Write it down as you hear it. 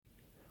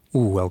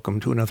Welcome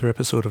to another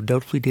episode of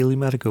Doubtfully Daily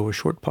Medico, a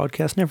short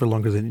podcast never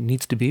longer than it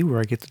needs to be, where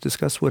I get to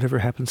discuss whatever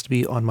happens to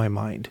be on my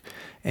mind.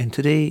 And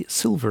today,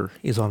 silver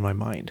is on my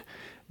mind.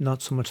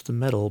 Not so much the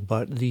metal,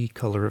 but the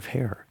color of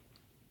hair.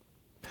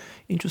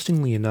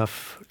 Interestingly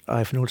enough,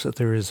 I've noticed that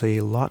there is a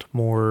lot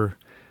more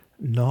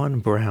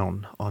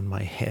non-brown on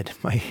my head.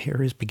 My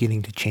hair is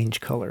beginning to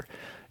change color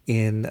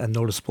in a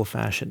noticeable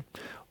fashion.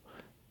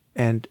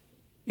 And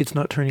it's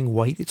not turning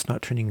white, it's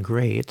not turning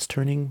gray, it's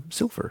turning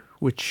silver,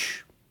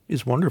 which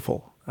is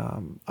wonderful.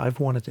 I've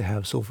wanted to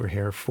have silver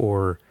hair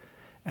for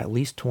at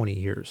least 20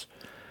 years.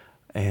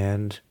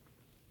 And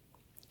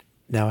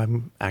now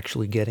I'm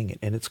actually getting it,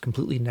 and it's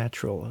completely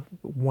natural.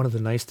 One of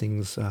the nice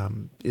things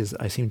is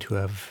I seem to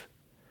have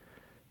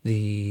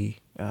the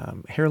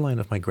hairline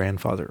of my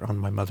grandfather on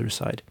my mother's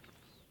side.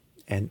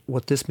 And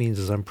what this means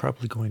is I'm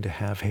probably going to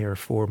have hair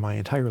for my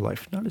entire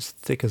life. Not as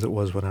thick as it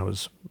was when I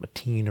was a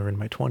teen or in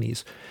my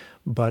 20s,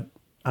 but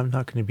I'm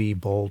not going to be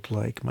bald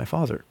like my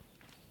father.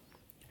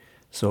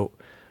 So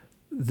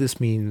this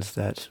means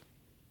that,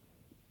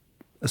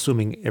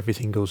 assuming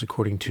everything goes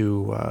according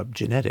to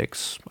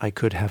genetics, I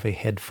could have a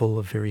head full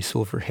of very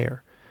silver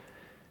hair.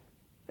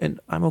 And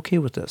I'm okay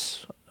with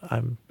this.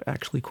 I'm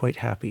actually quite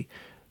happy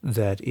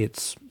that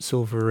it's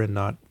silver and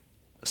not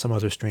some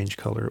other strange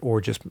color, or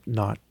just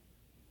not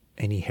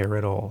any hair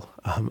at all.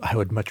 I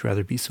would much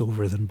rather be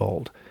silver than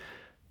bald.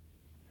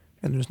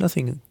 And there's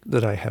nothing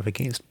that I have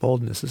against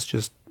baldness. It's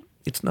just,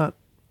 it's not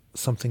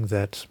something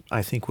that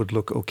I think would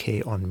look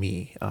okay on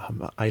me.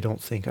 I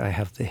don't think I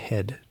have the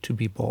head to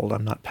be bald.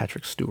 I'm not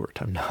Patrick Stewart.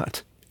 I'm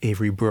not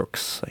Avery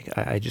Brooks. Like,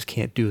 I just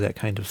can't do that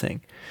kind of thing.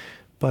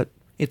 But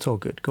it's all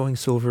good. Going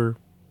silver,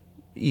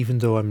 even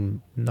though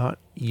I'm not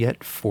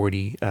yet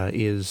 40,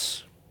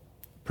 is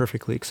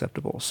perfectly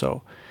acceptable.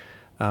 So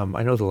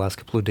I know the last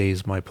couple of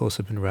days my posts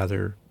have been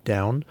rather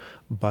down,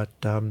 but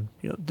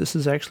this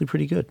is actually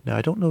pretty good. Now,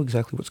 I don't know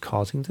exactly what's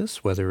causing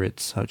this, whether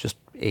it's just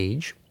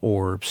age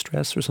or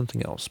stress or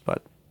something else,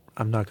 but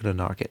I'm not going to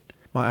knock it.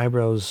 My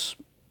eyebrows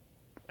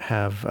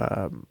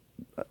have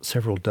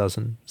several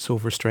dozen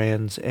silver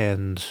strands,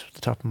 and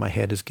the top of my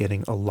head is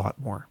getting a lot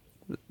more.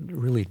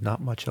 Really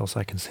not much else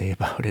I can say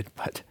about it,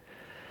 but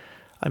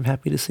I'm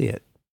happy to see it.